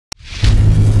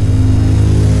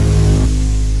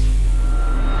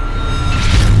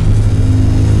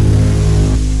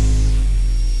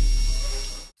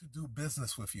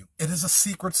business with you. It is a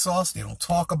secret sauce. They don't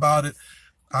talk about it.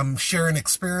 I'm sharing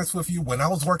experience with you. When I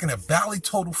was working at Bally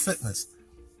Total Fitness,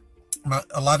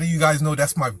 a lot of you guys know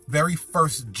that's my very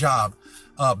first job.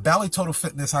 Bally Total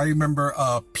Fitness, I remember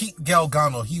Pete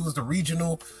Galgano. He was the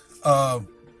regional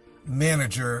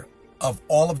manager of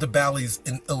all of the Bally's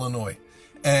in Illinois.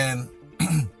 And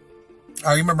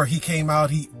I remember he came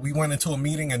out, we went into a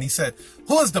meeting and he said,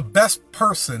 who is the best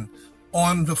person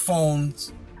on the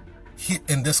phones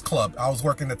in this club? I was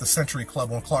working at the Century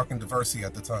Club on Clark and Diversey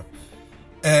at the time.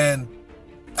 And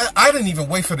I didn't even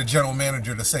wait for the general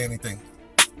manager to say anything.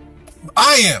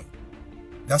 I am.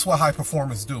 That's what high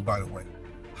performers do, by the way.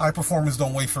 High performers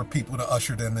don't wait for people to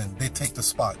usher them in. They take the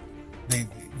spot. They're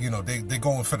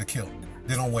going for the kill.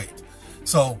 They don't wait.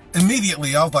 So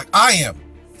immediately I was like, I am.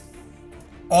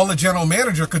 All the general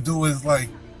manager could do is like,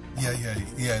 yeah,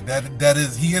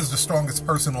 he is the strongest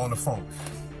person on the phone.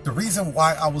 The reason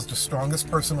why I was the strongest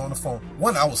person on the phone,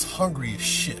 one, I was hungry as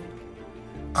shit.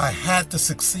 I had to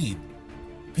succeed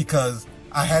because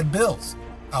I had bills.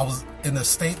 I was in a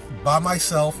state by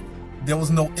myself. There was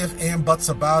no ifs and buts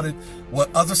about it. What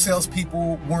other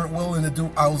salespeople weren't willing to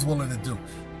do, I was willing to do.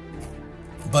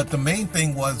 But the main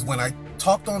thing was when I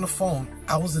talked on the phone,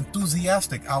 I was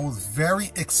enthusiastic. I was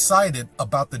very excited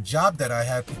about the job that I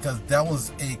had because that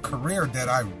was a career that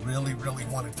I really, really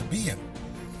wanted to be in.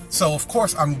 So of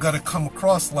course I'm going to come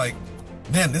across like,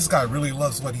 man, this guy really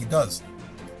loves what he does.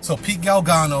 So Pete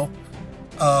Galgano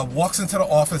walks into the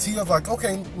office. He was like,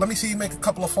 okay, let me see you make a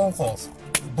couple of phone calls.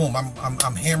 Boom,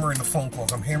 I'm hammering the phone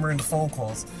calls. I'm hammering the phone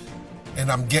calls. And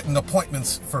I'm getting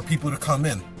appointments for people to come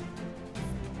in.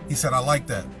 He said, I like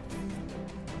that.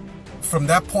 From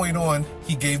that point on,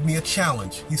 he gave me a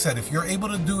challenge. He said, if you're able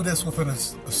to do this within a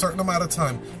certain amount of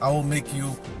time, I will make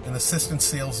you an assistant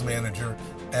sales manager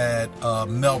at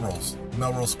Melrose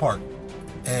Park.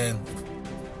 And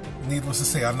needless to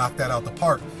say, I knocked that out the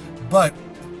park. But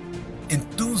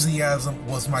enthusiasm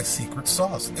was my secret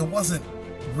sauce. It wasn't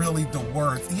really the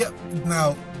words. Yeah,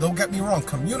 now, don't get me wrong.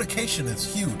 Communication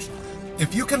is huge.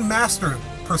 If you can master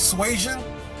persuasion,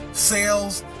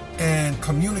 sales, and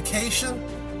communication,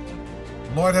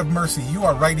 Lord have mercy, you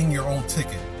are writing your own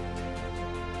ticket.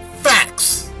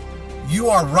 Facts. You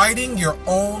are writing your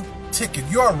own ticket.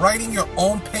 You are writing your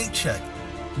own paycheck.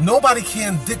 Nobody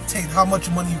can dictate how much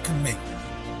money you can make.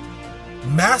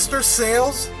 Master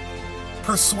sales,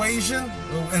 persuasion,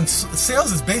 and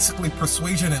sales is basically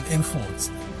persuasion and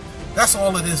influence. That's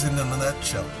all it is in a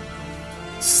nutshell.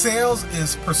 Sales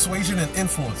is persuasion and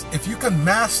influence. If you can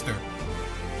master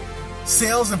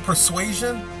sales and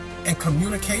persuasion and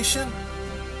communication,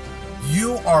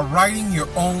 you are writing your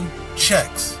own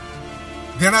checks.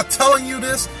 They're not telling you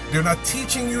this. They're not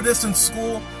teaching you this in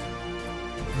school.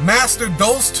 Master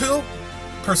those two,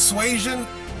 persuasion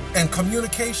and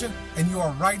communication, and you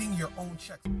are writing your own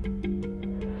checks.